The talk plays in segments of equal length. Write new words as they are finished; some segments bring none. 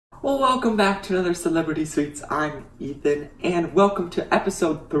Well, welcome back to another Celebrity Sweets. I'm Ethan, and welcome to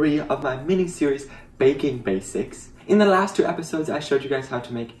episode 3 of my mini-series, Baking Basics. In the last 2 episodes, I showed you guys how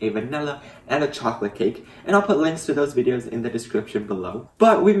to make a vanilla and a chocolate cake, and I'll put links to those videos in the description below.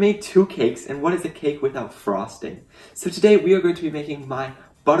 But we made 2 cakes, and what is a cake without frosting? So today we are going to be making my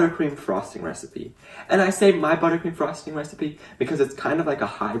buttercream frosting recipe. And I say my buttercream frosting recipe because it's kind of like a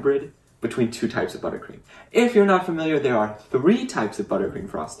hybrid between 2 types of buttercream. If you're not familiar, there are 3 types of buttercream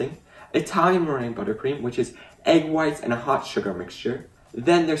frosting. Italian Meringue Buttercream, which is egg whites and a hot sugar mixture.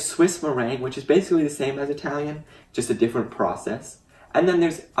 Then there's Swiss Meringue, which is basically the same as Italian, just a different process. And then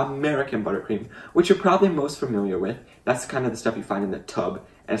there's American Buttercream, which you're probably most familiar with. That's kind of the stuff you find in the tub,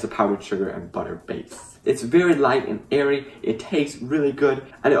 and it's a powdered sugar and butter base. It's very light and airy, it tastes really good,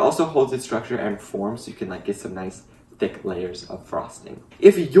 and it also holds its structure and form, so you can get some nice thick layers of frosting.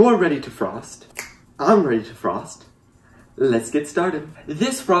 If you're ready to frost, I'm ready to frost. Let's get started.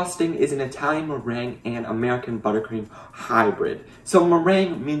 This frosting is an Italian meringue and American buttercream hybrid. So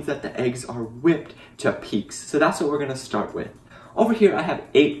meringue means that the eggs are whipped to peaks. So that's what we're gonna start with. Over here I have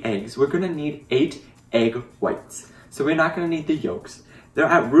 8 eggs. We're gonna need 8 egg whites. So we're not gonna need the yolks. They're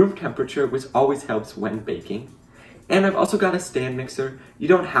at room temperature, which always helps when baking. And I've also got a stand mixer. You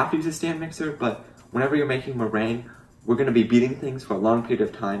don't have to use a stand mixer, but whenever you're making meringue, we're going to be beating things for a long period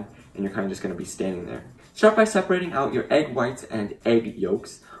of time, and you're kind of just going to be standing there. Start by separating out your egg whites and egg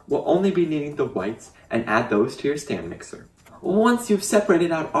yolks. We'll only be needing the whites, and add those to your stand mixer. Once you've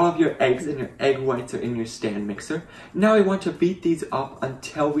separated out all of your eggs and your egg whites are in your stand mixer, now we want to beat these up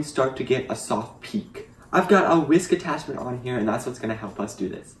until we start to get a soft peak. I've got a whisk attachment on here, and that's what's going to help us do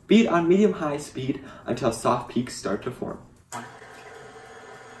this. Beat on medium-high speed until soft peaks start to form.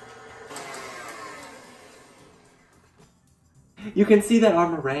 You can see that our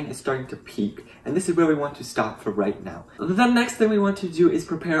meringue is starting to peak, and this is where we want to stop for right now. The next thing we want to do is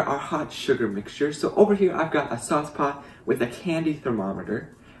prepare our hot sugar mixture. So over here I've got a sauce pot with a candy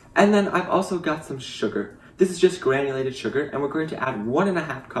thermometer, and then I've also got some sugar. This is just granulated sugar, and we're going to add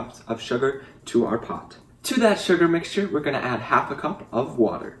 1.5 cups of sugar to our pot. To that sugar mixture, we're going to add 1/2 cup of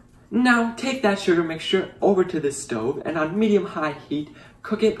water. Now take that sugar mixture over to the stove, and on medium-high heat,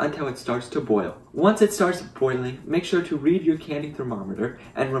 cook it until it starts to boil. Once it starts boiling, make sure to read your candy thermometer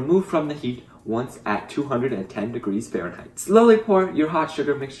and remove from the heat once at 210 degrees Fahrenheit. Slowly pour your hot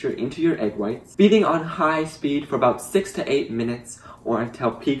sugar mixture into your egg whites, beating on high speed for about 6 to 8 minutes or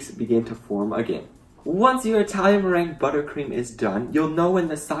until peaks begin to form again. Once your Italian meringue buttercream is done, you'll know when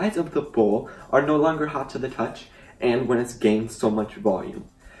the sides of the bowl are no longer hot to the touch and when it's gained so much volume.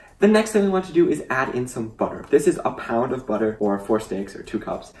 The next thing we want to do is add in some butter. This is a pound of butter, or 4 steaks, or 2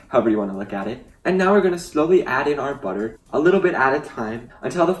 cups, however you want to look at it. And now we're going to slowly add in our butter, a little bit at a time,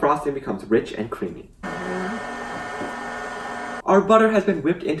 until the frosting becomes rich and creamy. Our butter has been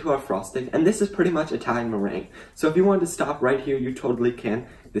whipped into our frosting, and this is pretty much Italian meringue. So if you wanted to stop right here, you totally can.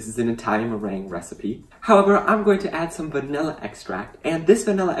 This is an Italian meringue recipe. However, I'm going to add some vanilla extract, and this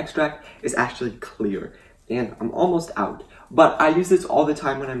vanilla extract is actually clear. And I'm almost out. But I use this all the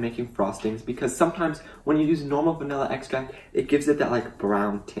time when I'm making frostings because sometimes when you use normal vanilla extract, it gives it that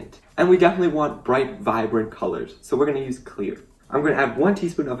brown tint. And we definitely want bright, vibrant colors, so we're going to use clear. I'm going to add 1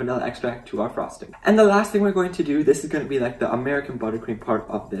 teaspoon of vanilla extract to our frosting. And the last thing we're going to do, this is going to be the American buttercream part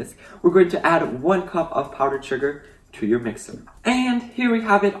of this. We're going to add 1 cup of powdered sugar to your mixer. And here we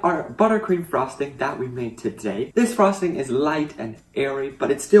have it, our buttercream frosting that we made today. This frosting is light and airy,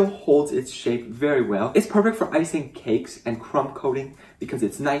 but it still holds its shape very well. It's perfect for icing cakes and crumb coating because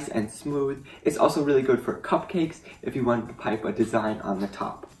it's nice and smooth. It's also really good for cupcakes if you want to pipe a design on the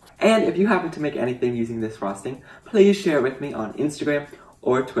top. And if you happen to make anything using this frosting, please share it with me on Instagram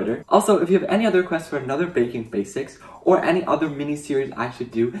or Twitter. Also, if you have any other requests for another baking basics or any other mini-series I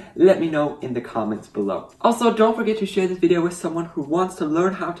should do, let me know in the comments below. Also, don't forget to share this video with someone who wants to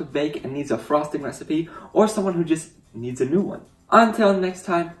learn how to bake and needs a frosting recipe, or someone who just needs a new one. Until next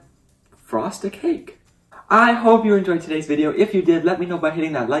time, frost a cake. I hope you enjoyed today's video. If you did, let me know by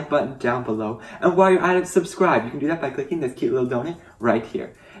hitting that like button down below. And while you're at it, subscribe. You can do that by clicking this cute little donut right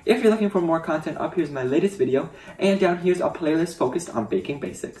here. If you're looking for more content, up here's my latest video, and down here's a playlist focused on baking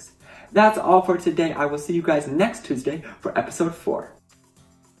basics. That's all for today. I will see you guys next Tuesday for episode 4.